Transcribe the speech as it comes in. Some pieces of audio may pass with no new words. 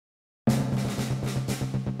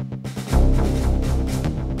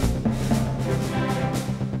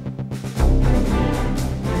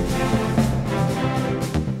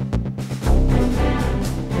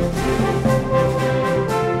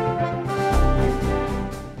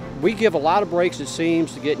We give a lot of breaks, it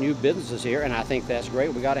seems, to get new businesses here, and I think that's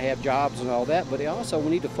great. We got to have jobs and all that, but also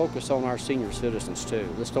we need to focus on our senior citizens too.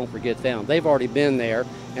 Let's don't forget them. They've already been there,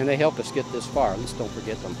 and they helped us get this far. Let's don't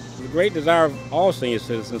forget them. The great desire of all senior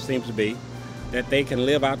citizens seems to be that they can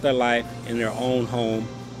live out their life in their own home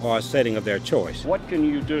or a setting of their choice. What can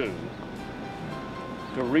you do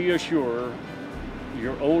to reassure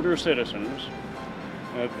your older citizens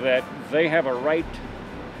that they have a right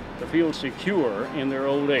to feel secure in their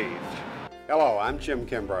old age? Hello, I'm Jim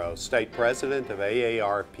Kimbrough, State President of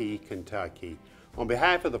AARP Kentucky. On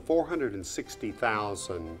behalf of the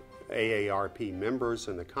 460,000 AARP members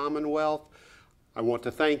in the Commonwealth, I want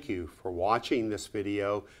to thank you for watching this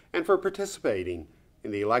video and for participating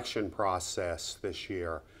in the election process this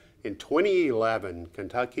year. In 2011,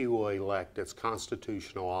 Kentucky will elect its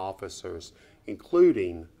constitutional officers,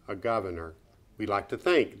 including a governor. We'd like to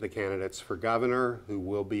thank the candidates for governor who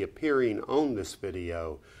will be appearing on this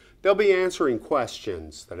video. They'll be answering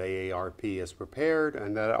questions that AARP has prepared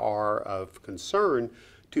and that are of concern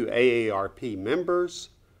to AARP members,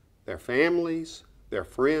 their families, their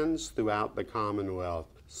friends throughout the Commonwealth,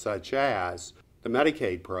 such as the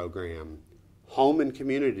Medicaid program, home and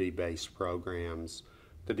community-based programs,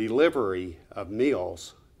 the delivery of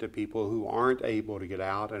meals to people who aren't able to get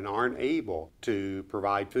out and aren't able to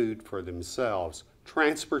provide food for themselves,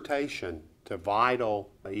 transportation to vital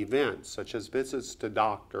events such as visits to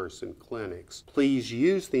doctors and clinics. Please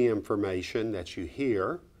use the information that you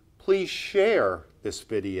hear. Please share this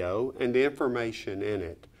video and the information in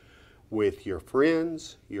it with your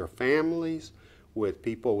friends, your families, with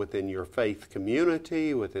people within your faith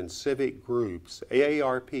community, within civic groups.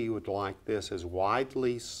 AARP would like this as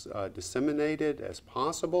widely disseminated as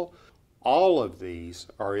possible. All of these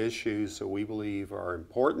are issues that we believe are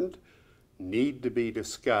important, need to be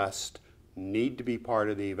discussed, need to be part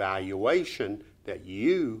of the evaluation that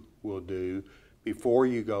you will do before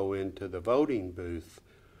you go into the voting booth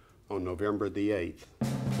on November the 8th.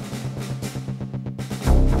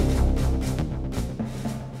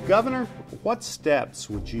 Governor, what steps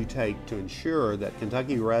would you take to ensure that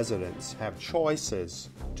Kentucky residents have choices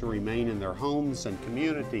to remain in their homes and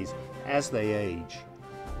communities as they age?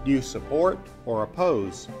 Do you support or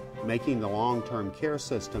oppose making the long-term care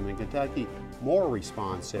system in Kentucky more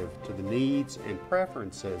responsive to the needs and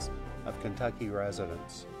preferences of Kentucky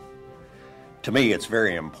residents? To me, it's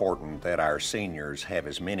very important that our seniors have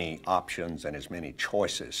as many options and as many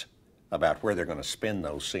choices about where they're going to spend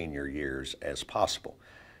those senior years as possible.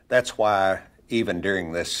 That's why even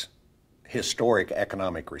during this historic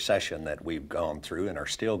economic recession that we've gone through and are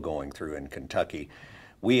still going through in Kentucky,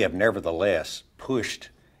 we have nevertheless pushed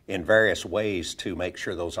in various ways to make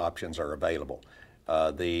sure those options are available.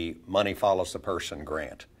 The Money Follows the Person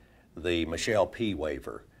grant, the Michelle P.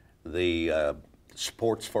 waiver, the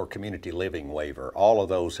Supports for Community Living waiver, all of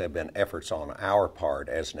those have been efforts on our part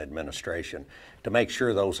as an administration to make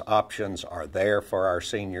sure those options are there for our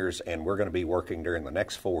seniors, and we're going to be working during the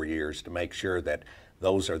next 4 years to make sure that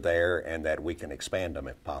those are there and that we can expand them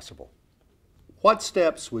if possible. What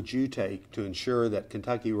steps would you take to ensure that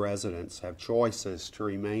Kentucky residents have choices to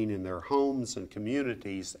remain in their homes and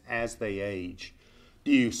communities as they age?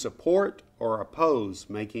 Do you support or oppose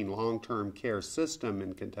making long-term care system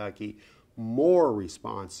in Kentucky more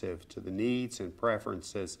responsive to the needs and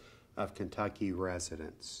preferences of Kentucky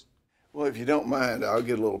residents? Well, if you don't mind, I'll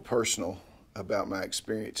get a little personal about my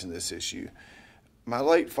experience in this issue. My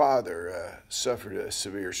late father suffered a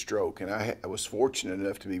severe stroke, and I was fortunate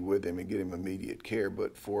enough to be with him and get him immediate care,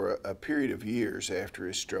 but for a period of years after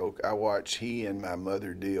his stroke, I watched he and my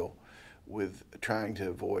mother deal with trying to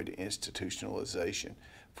avoid institutionalization.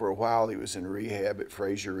 For a while, he was in rehab at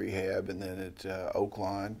Fraser Rehab and then at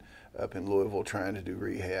Oakline up in Louisville trying to do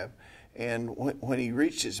rehab. And when he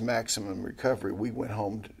reached his maximum recovery, we went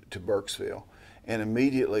home to Burkesville. And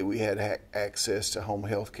immediately we had access to home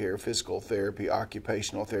health care, physical therapy,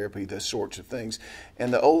 occupational therapy, those sorts of things.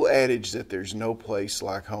 And the old adage that there's no place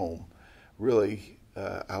like home, really,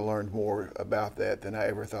 I learned more about that than I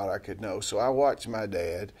ever thought I could know. So I watched my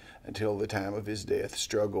dad until the time of his death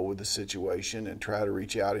struggle with the situation and try to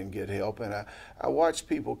reach out and get help. And I watched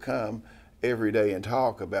people come every day and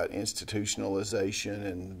talk about institutionalization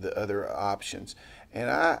and the other options. And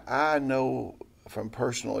I know from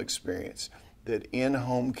personal experience that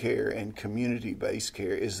in-home care and community-based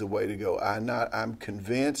care is the way to go. I'm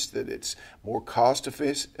convinced that it's more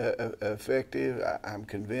cost-effective. I'm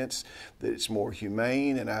convinced that it's more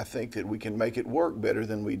humane, and I think that we can make it work better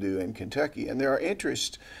than we do in Kentucky. And there are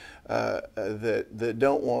interests that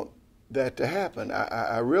don't want that to happen.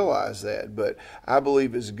 I realize that, but I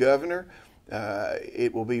believe as governor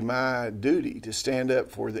it will be my duty to stand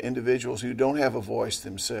up for the individuals who don't have a voice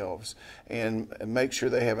themselves and make sure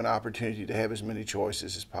they have an opportunity to have as many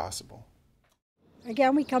choices as possible.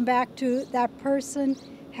 Again, we come back to that person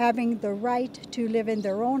having the right to live in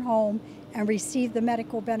their own home and receive the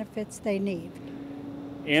medical benefits they need.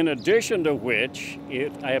 In addition to which,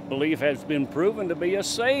 it, I believe, has been proven to be a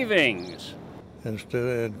savings.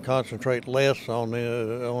 And concentrate less on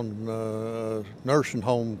nursing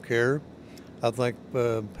home care. I think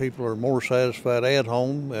people are more satisfied at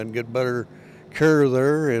home and get better care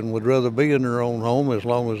there and would rather be in their own home as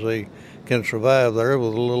long as they can survive there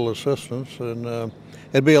with a little assistance, and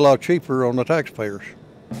it'd be a lot cheaper on the taxpayers.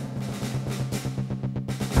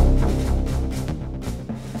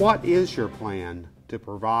 What is your plan to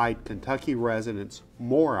provide Kentucky residents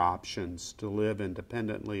more options to live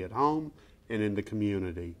independently at home and in the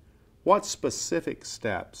community? What specific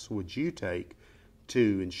steps would you take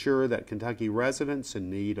to ensure that Kentucky residents in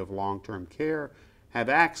need of long-term care have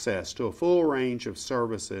access to a full range of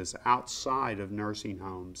services outside of nursing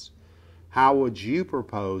homes? How would you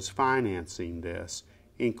propose financing this,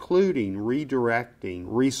 including redirecting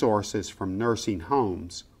resources from nursing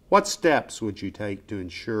homes? What steps would you take to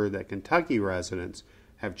ensure that Kentucky residents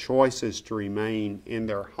have choices to remain in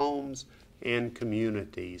their homes and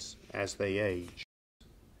communities as they age?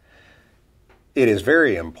 It is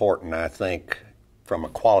very important, I think, from a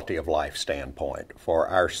quality of life standpoint, for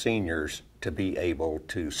our seniors to be able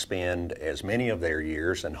to spend as many of their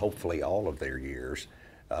years, and hopefully all of their years,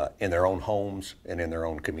 in their own homes and in their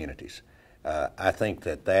own communities. I think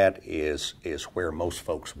that is where most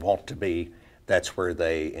folks want to be. That's where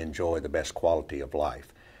they enjoy the best quality of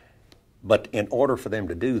life. But in order for them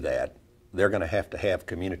to do that, they're going to have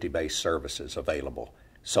community-based services available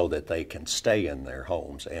so that they can stay in their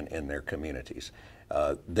homes and in their communities.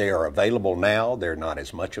 They are available now. They're not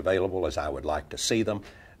as much available as I would like to see them.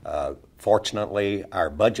 Fortunately, our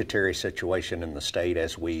budgetary situation in the state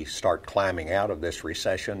as we start climbing out of this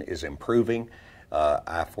recession is improving.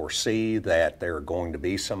 I foresee that there are going to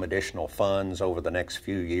be some additional funds over the next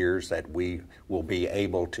few years that we will be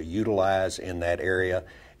able to utilize in that area.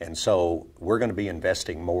 And so we're going to be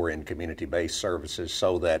investing more in community-based services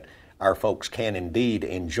so that our folks can indeed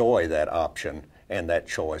enjoy that option and that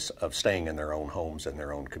choice of staying in their own homes and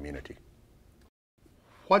their own community.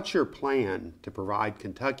 What's your plan to provide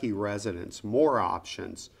Kentucky residents more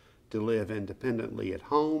options to live independently at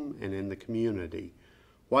home and in the community?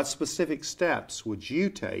 What specific steps would you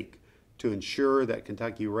take to ensure that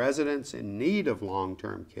Kentucky residents in need of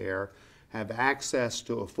long-term care have access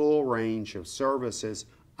to a full range of services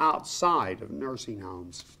outside of nursing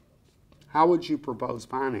homes? How would you propose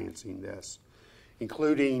financing this,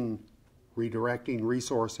 including redirecting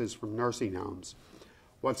resources from nursing homes?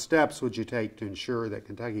 What steps would you take to ensure that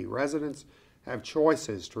Kentucky residents have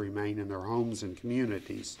choices to remain in their homes and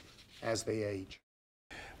communities as they age?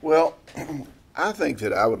 Well, I think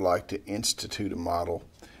that I would like to institute a model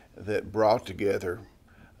that brought together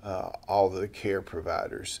all the care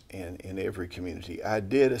providers in every community. I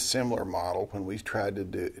did a similar model when we tried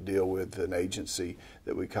to deal with an agency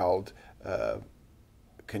that we called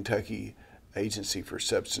Kentucky Agency for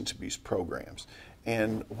Substance Abuse Programs.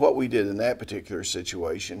 And what we did in that particular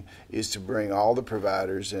situation is to bring all the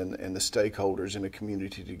providers and the stakeholders in the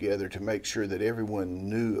community together to make sure that everyone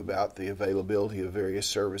knew about the availability of various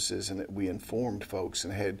services, and that we informed folks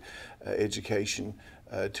and had education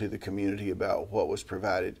to the community about what was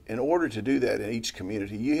provided. In order to do that in each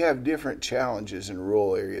community, you have different challenges in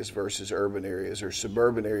rural areas versus urban areas, or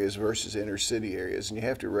suburban areas versus inner city areas, and you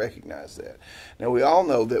have to recognize that. Now, we all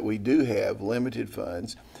know that we do have limited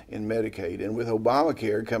funds in Medicaid, and with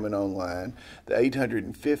Obamacare coming online, the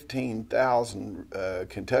 815,000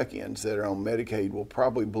 Kentuckians that are on Medicaid will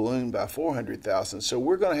probably balloon by 400,000. So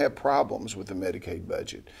we're going to have problems with the Medicaid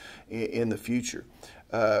budget in the future.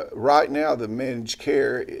 Right now, the managed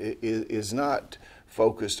care is not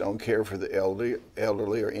focused on care for the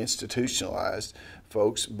elderly or institutionalized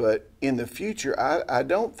folks, but in the future, I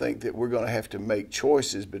don't think that we're going to have to make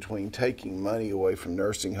choices between taking money away from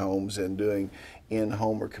nursing homes and doing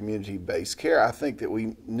in-home or community-based care. I think that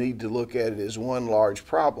we need to look at it as one large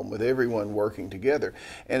problem with everyone working together.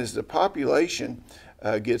 And as the population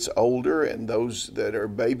gets older and those that are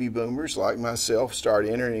baby boomers like myself start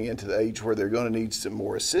entering into the age where they're going to need some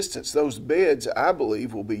more assistance, those beds, I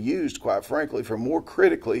believe, will be used, quite frankly, for more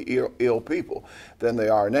critically ill people than they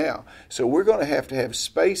are now. So we're going to have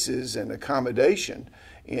spaces and accommodation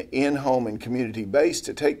in-home and community-based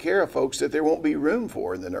to take care of folks that there won't be room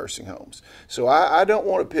for in the nursing homes. So I don't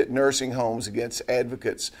want to pit nursing homes against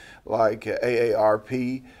advocates like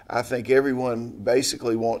AARP. I think everyone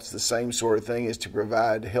basically wants the same sort of thing, is to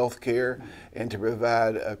provide health care and to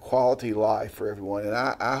provide a quality life for everyone. And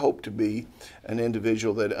I hope to be an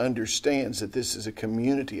individual that understands that this is a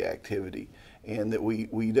community activity, and that we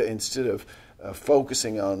instead of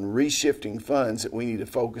focusing on reshifting funds, that we need to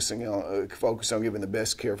focus on giving the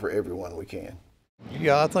best care for everyone we can.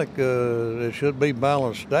 Yeah, I think it should be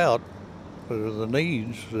balanced out for the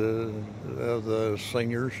needs of the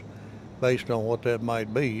seniors based on what that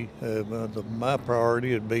might be. My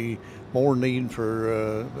priority would be more need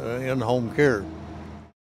for in-home care.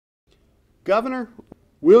 Governor,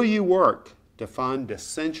 will you work to fund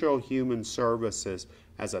essential human services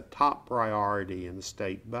as a top priority in the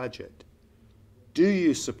state budget? Do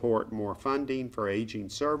you support more funding for aging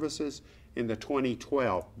services in the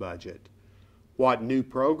 2012 budget? What new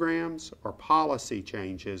programs or policy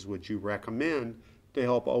changes would you recommend to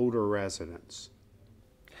help older residents?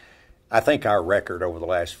 I think our record over the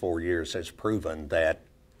last 4 years has proven that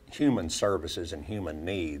human services and human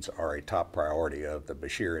needs are a top priority of the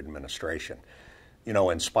Beshear administration. You know,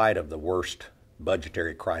 in spite of the worst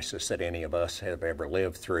budgetary crisis that any of us have ever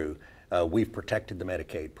lived through, we've protected the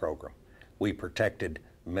Medicaid program. We protected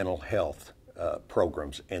mental health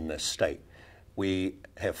programs in this state. We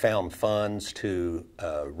have found funds to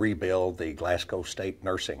rebuild the Glasgow State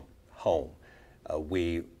Nursing Home.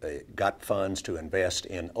 We got funds to invest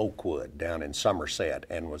in Oakwood down in Somerset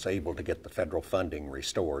and was able to get the federal funding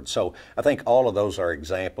restored. So I think all of those are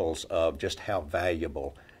examples of just how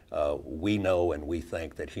valuable we know and we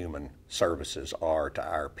think that human services are to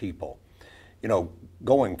our people. You know,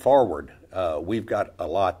 going forward, we've got a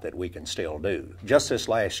lot that we can still do. Just this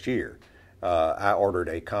last year, I ordered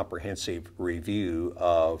a comprehensive review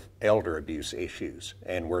of elder abuse issues,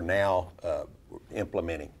 and we're now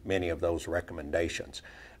implementing many of those recommendations.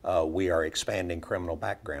 We are expanding criminal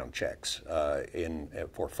background checks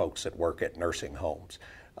for folks that work at nursing homes.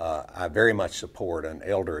 I very much support an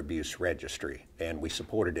elder abuse registry, and we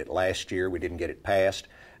supported it last year. We didn't get it passed.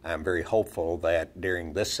 I'm very hopeful that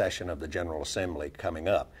during this session of the General Assembly coming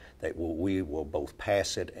up, that we will both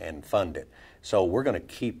pass it and fund it. So we're going to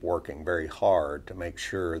keep working very hard to make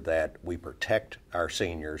sure that we protect our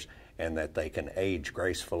seniors and that they can age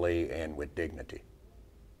gracefully and with dignity.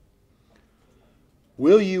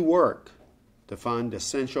 Will you work to fund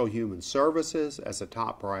essential human services as a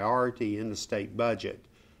top priority in the state budget?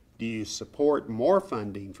 Do you support more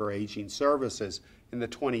funding for aging services in the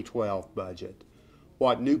 2012 budget?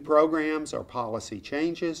 What new programs or policy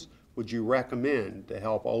changes would you recommend to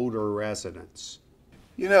help older residents?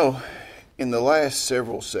 You know, in the last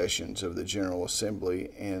several sessions of the General Assembly,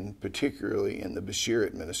 and particularly in the Beshear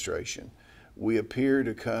administration, we appear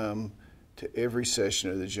to come to every session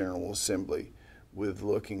of the General Assembly with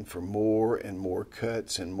looking for more and more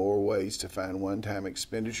cuts and more ways to find one-time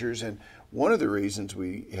expenditures. And one of the reasons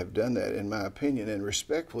we have done that, in my opinion, and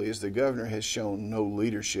respectfully, is the governor has shown no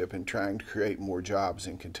leadership in trying to create more jobs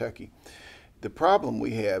in Kentucky. The problem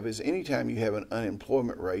we have is anytime you have an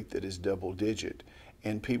unemployment rate that is double-digit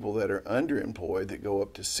and people that are underemployed that go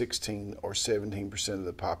up to 16 or 17% of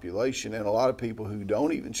the population, and a lot of people who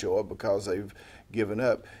don't even show up because they've given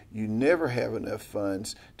up, you never have enough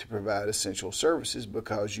funds to provide essential services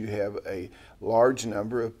because you have a large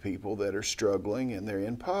number of people that are struggling and they're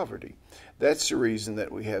in poverty. That's the reason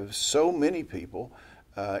that we have so many people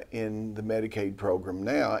in the Medicaid program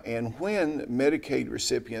now. And when Medicaid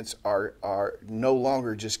recipients are no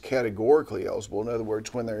longer just categorically eligible, in other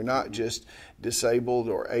words, when they're not just disabled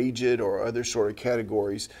or aged or other sort of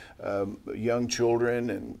categories, young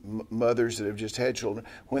children and mothers that have just had children,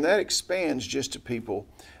 when that expands just to people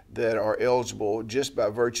that are eligible just by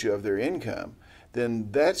virtue of their income,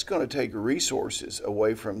 then that's going to take resources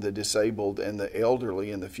away from the disabled and the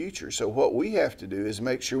elderly in the future. So what we have to do is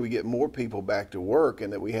make sure we get more people back to work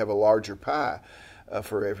and that we have a larger pie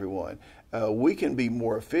for everyone. We can be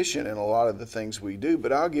more efficient in a lot of the things we do,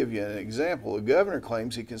 but I'll give you an example. The governor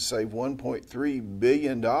claims he can save $1.3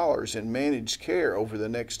 billion in managed care over the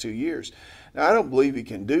next 2 years. Now, I don't believe he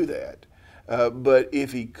can do that. But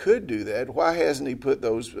if he could do that, why hasn't he put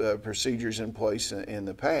those procedures in place in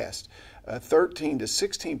the past? 13 to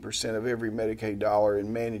 16% of every Medicaid dollar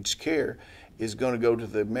in managed care is going to go to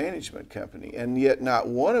the management company, and yet not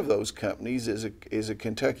one of those companies is a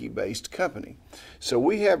Kentucky-based company. So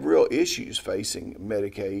we have real issues facing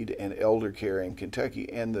Medicaid and elder care in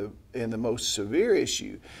Kentucky, and the and the most severe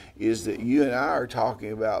issue is that you and I are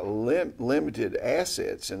talking about limited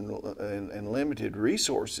assets and limited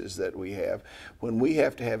resources that we have, when we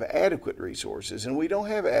have to have adequate resources. And we don't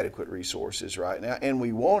have adequate resources right now, and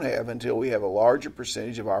we won't have until we have a larger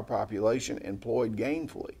percentage of our population employed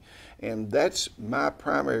gainfully. And that's my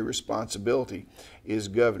primary responsibility as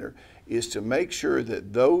governor, is to make sure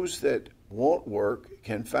that those that want work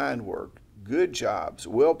can find work, good jobs,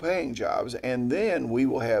 well-paying jobs, and then we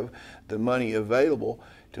will have the money available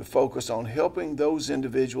to focus on helping those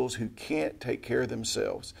individuals who can't take care of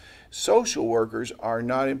themselves. Social workers are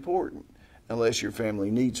not important unless your family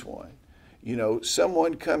needs one. You know,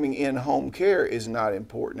 someone coming in home care is not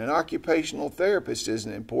important. An occupational therapist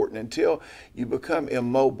isn't important until you become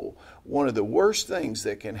immobile. One of the worst things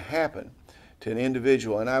that can happen to an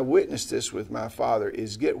individual, and I witnessed this with my father,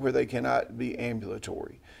 is get where they cannot be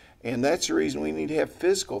ambulatory. And that's the reason we need to have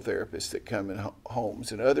physical therapists that come in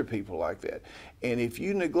homes and other people like that. And if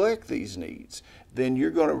you neglect these needs, then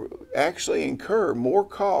you're going to actually incur more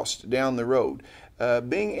cost down the road.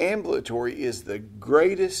 Being ambulatory is the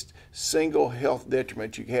greatest single health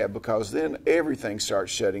detriment you have, because then everything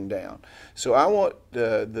starts shutting down. So I want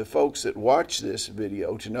the folks that watch this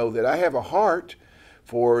video to know that I have a heart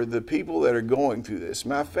for the people that are going through this.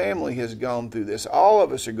 My family has gone through this. All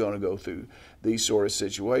of us are going to go through these sort of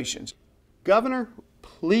situations. Governor,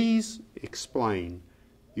 please explain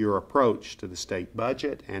your approach to the state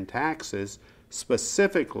budget and taxes,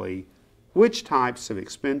 specifically which types of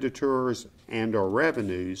expenditures and or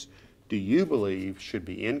revenues do you believe should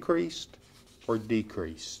be increased or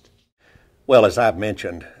decreased? Well, as I've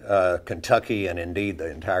mentioned, Kentucky and indeed the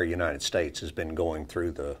entire United States has been going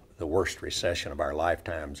through the worst recession of our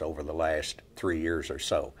lifetimes over the last 3 years or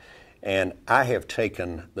so. And I have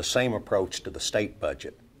taken the same approach to the state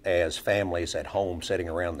budget as families at home sitting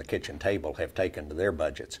around the kitchen table have taken to their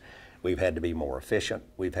budgets. We've had to be more efficient.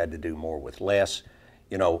 We've had to do more with less.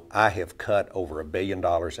 You know, I have cut over $1 billion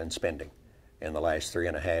in spending in the last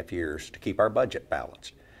 3.5 years to keep our budget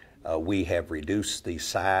balanced. We have reduced the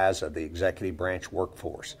size of the executive branch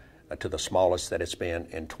workforce to the smallest that it's been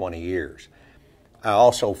in 20 years. I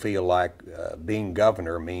also feel like being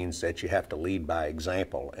governor means that you have to lead by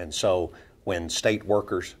example. And so when state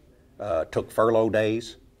workers took furlough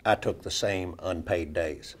days, I took the same unpaid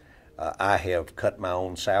days. I have cut my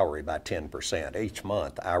own salary by 10%. Each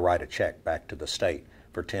month I write a check back to the state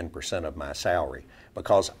for 10% of my salary,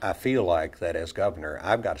 because I feel like that as governor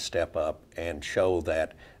I've got to step up and show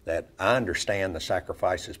that I understand the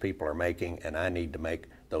sacrifices people are making, and I need to make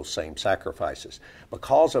those same sacrifices.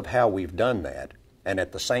 Because of how we've done that, and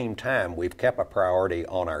at the same time we've kept a priority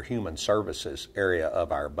on our human services area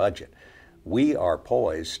of our budget, we are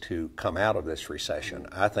poised to come out of this recession,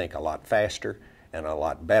 I think, a lot faster and a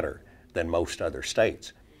lot better than most other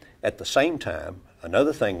states. At the same time,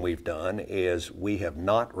 another thing we've done is we have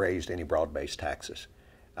not raised any broad-based taxes.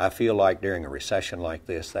 I feel like during a recession like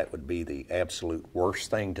this, that would be the absolute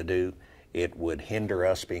worst thing to do. It would hinder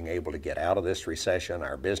us being able to get out of this recession.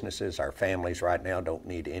 Our businesses, our families right now don't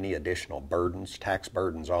need any additional burdens, tax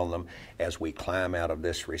burdens on them as we climb out of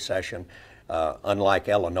this recession. Unlike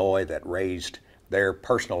Illinois, that raised their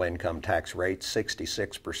personal income tax rates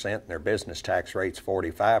 66% and their business tax rates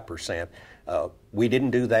 45%. We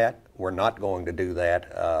didn't do that. We're not going to do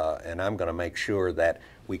that. And I'm going to make sure that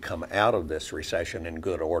we come out of this recession in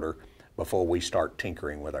good order before we start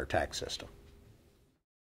tinkering with our tax system.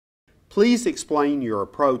 Please explain your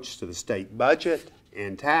approach to the state budget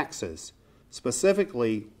and taxes.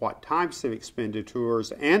 Specifically, what types of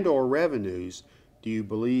expenditures and or revenues do you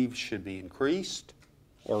believe should be increased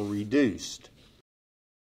or reduced?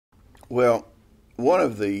 Well, one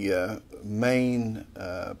of the main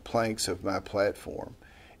planks of my platform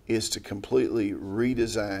is to completely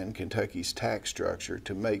redesign Kentucky's tax structure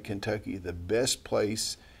to make Kentucky the best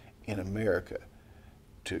place in America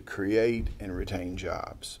to create and retain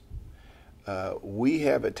jobs. We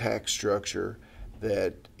have a tax structure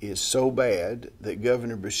that is so bad that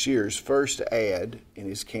Governor Beshear's first ad in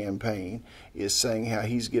his campaign is saying how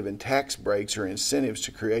he's given tax breaks or incentives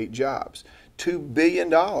to create jobs. $2 billion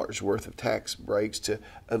worth of tax breaks to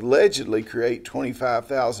allegedly create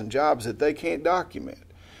 25,000 jobs that they can't document.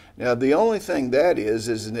 Now, the only thing that is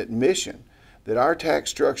an admission that our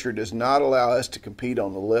tax structure does not allow us to compete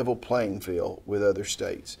on the level playing field with other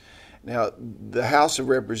states. Now, the House of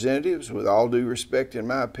Representatives, with all due respect, in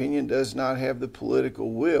my opinion, does not have the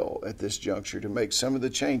political will at this juncture to make some of the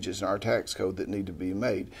changes in our tax code that need to be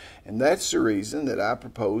made. And that's the reason that I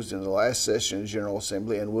proposed in the last session of the General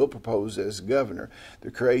Assembly, and will propose as governor, the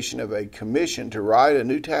creation of a commission to write a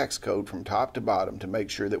new tax code from top to bottom to make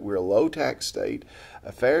sure that we're a low tax state,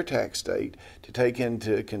 a fair tax state, to take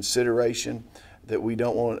into consideration that we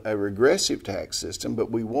don't want a regressive tax system,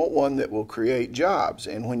 but we want one that will create jobs.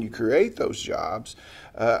 And when you create those jobs,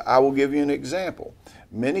 I will give you an example.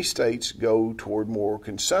 Many states go toward more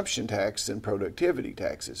consumption tax than productivity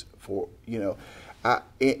taxes. For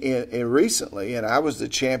recently, and I was the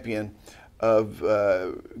champion of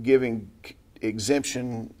giving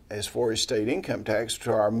exemption as far as state income tax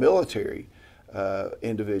to our military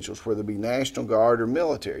individuals, whether it be National Guard or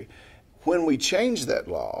military. When we changed that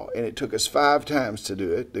law, and it took us 5 times to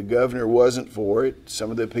do it, the governor wasn't for it,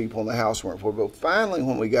 some of the people in the House weren't for it, but finally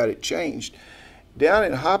when we got it changed, down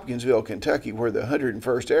in Hopkinsville, Kentucky, where the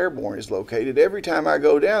 101st Airborne is located, every time I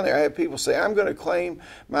go down there, I have people say, I'm going to claim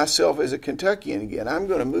myself as a Kentuckian again. I'm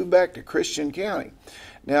going to move back to Christian County.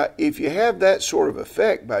 Now, if you have that sort of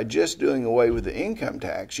effect by just doing away with the income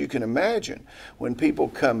tax, you can imagine when people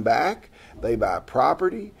come back, they buy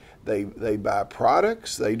property, they buy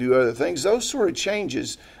products, they do other things. Those sort of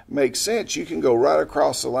changes make sense. You can go right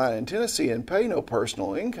across the line in Tennessee and pay no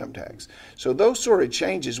personal income tax. So those sort of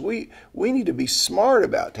changes, we need to be smart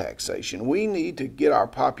about taxation. We need to get our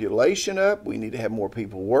population up. We need to have more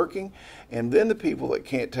people working. And then the people that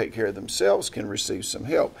can't take care of themselves can receive some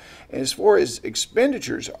help. And as far as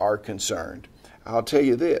expenditures are concerned, I'll tell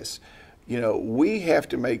you this. We have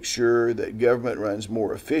to make sure that government runs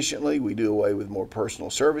more efficiently, we do away with more personal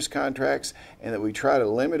service contracts, and that we try to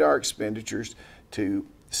limit our expenditures to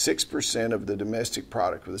 6% of the domestic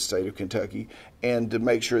product of the state of Kentucky, and to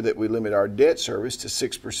make sure that we limit our debt service to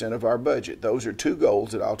 6% of our budget. Those are 2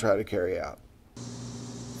 goals that I'll try to carry out.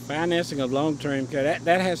 Financing of long-term care,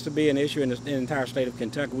 that has to be an issue in the entire state of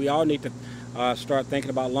Kentucky. We all need to start thinking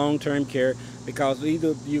about long-term care, because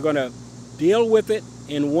either you're going to deal with it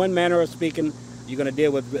in one manner of speaking, you're going to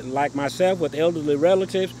deal with, like myself, with elderly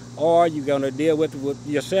relatives, or you're going to deal with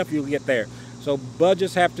yourself, you'll get there. So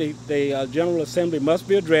budgets have to, the General Assembly must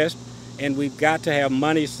be addressed, and we've got to have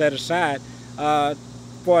money set aside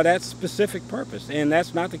for that specific purpose, and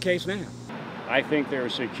that's not the case now. I think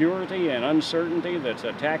there's security and uncertainty that's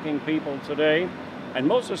attacking people today, and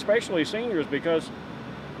most especially seniors, because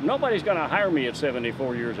nobody's going to hire me at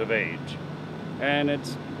 74 years of age. And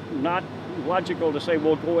it's not logical to say,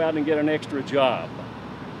 well, go out and get an extra job.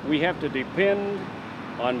 We have to depend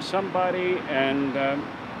on somebody, and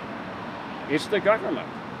it's the government.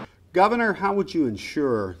 Governor, how would you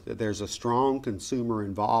ensure that there's a strong consumer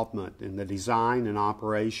involvement in the design and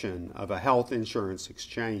operation of a health insurance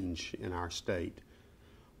exchange in our state?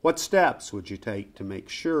 What steps would you take to make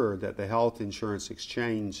sure that the health insurance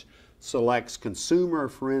exchange selects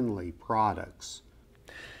consumer-friendly products?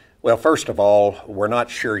 Well, first of all, we're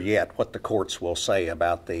not sure yet what the courts will say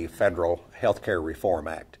about the Federal Health Care Reform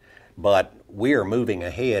Act, but we are moving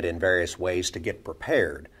ahead in various ways to get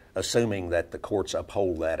prepared, assuming that the courts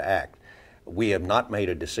uphold that act. We have not made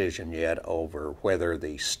a decision yet over whether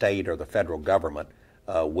the state or the federal government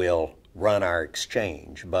will run our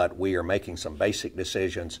exchange, but we are making some basic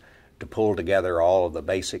decisions to pull together all of the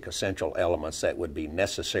basic essential elements that would be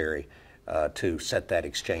necessary to set that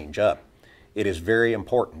exchange up. It is very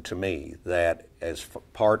important to me that as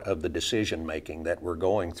part of the decision making that we're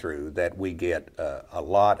going through, that we get a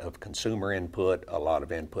lot of consumer input, a lot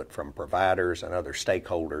of input from providers and other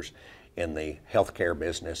stakeholders in the healthcare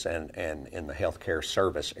business and in the healthcare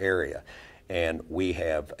service area. And we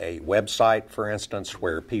have a website, for instance,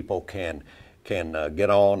 where people can get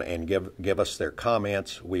on and give us their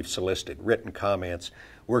comments. We've solicited written comments.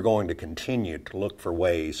 We're going to continue to look for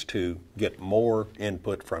ways to get more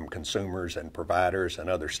input from consumers and providers and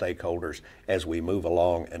other stakeholders as we move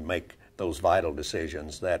along and make those vital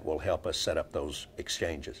decisions that will help us set up those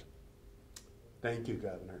exchanges. Thank you,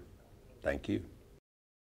 Governor. Thank you.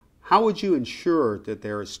 How would you ensure that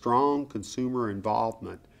there is strong consumer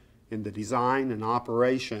involvement in the design and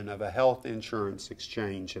operation of a health insurance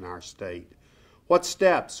exchange in our state? What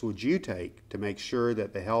steps would you take to make sure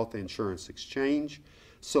that the health insurance exchange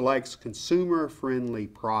selects consumer-friendly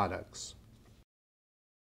products?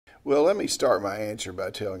 Well, let me start my answer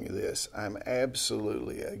by telling you this. I'm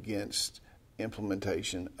absolutely against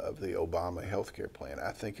implementation of the Obama health care plan.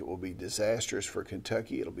 I think it will be disastrous for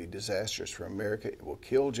Kentucky. It'll be disastrous for America. It will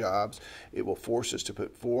kill jobs. It will force us to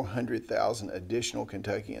put 400,000 additional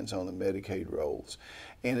Kentuckians on the Medicaid rolls.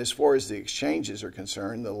 And as far as the exchanges are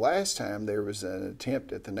concerned, the last time there was an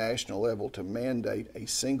attempt at the national level to mandate a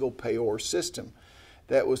single payor system,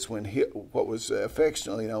 that was when what was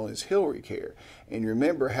affectionately known as Hillary Care. And you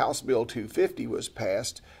remember House Bill 250 was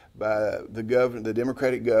passed by the governor, the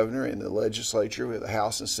Democratic governor, and the legislature, where the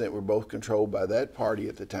House and Senate were both controlled by that party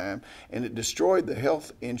at the time, and it destroyed the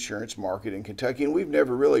health insurance market in Kentucky, and we've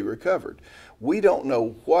never really recovered. We don't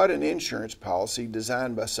know what an insurance policy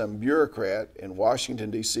designed by some bureaucrat in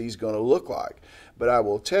Washington, D.C. is going to look like, but I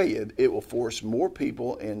will tell you, it will force more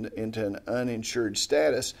people into an uninsured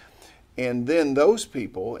status, and then those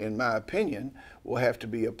people, in my opinion, will have to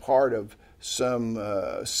be a part of some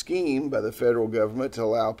scheme by the federal government to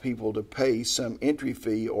allow people to pay some entry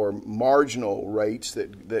fee or marginal rates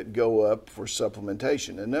that go up for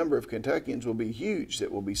supplementation. The number of Kentuckians will be huge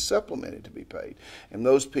that will be supplemented to be paid, and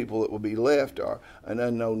those people that will be left are an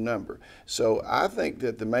unknown number. So I think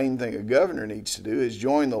that the main thing a governor needs to do is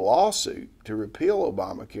join the lawsuit to repeal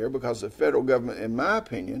Obamacare, because the federal government, in my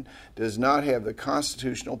opinion, does not have the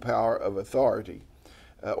constitutional power of authority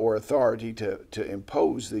to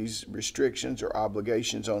impose these restrictions or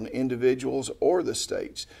obligations on individuals or the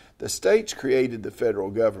states. The states created the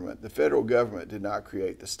federal government. The federal government did not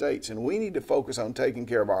create the states, and we need to focus on taking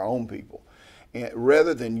care of our own people, and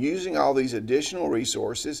rather than using all these additional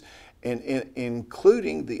resources and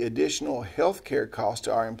including the additional health care costs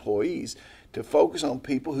to our employees, to focus on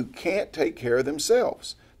people who can't take care of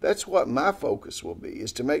themselves. That's what my focus will be,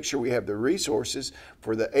 is to make sure we have the resources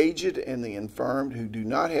for the aged and the infirmed who do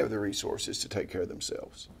not have the resources to take care of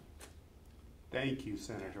themselves. Thank you,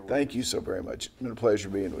 Senator Williams. Thank you so very much. It's been a pleasure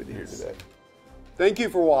being with you here today. Thank you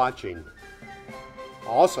for watching.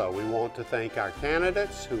 Also, we want to thank our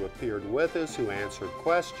candidates who appeared with us, who answered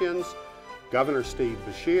questions, Governor Steve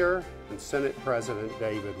Beshear and Senate President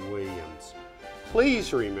David Williams.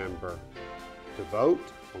 Please remember to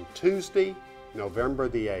vote on Tuesday, November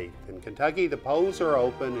the 8th. In Kentucky, the polls are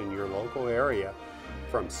open in your local area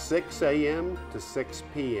from 6 a.m. to 6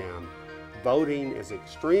 p.m. Voting is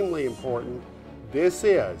extremely important. This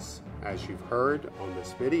is, as you've heard on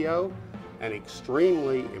this video, an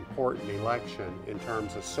extremely important election in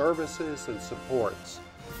terms of services and supports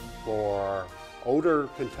for older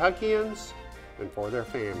Kentuckians and for their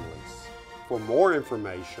families. For more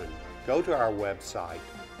information, go to our website,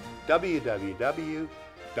 www.aarp.org/KY.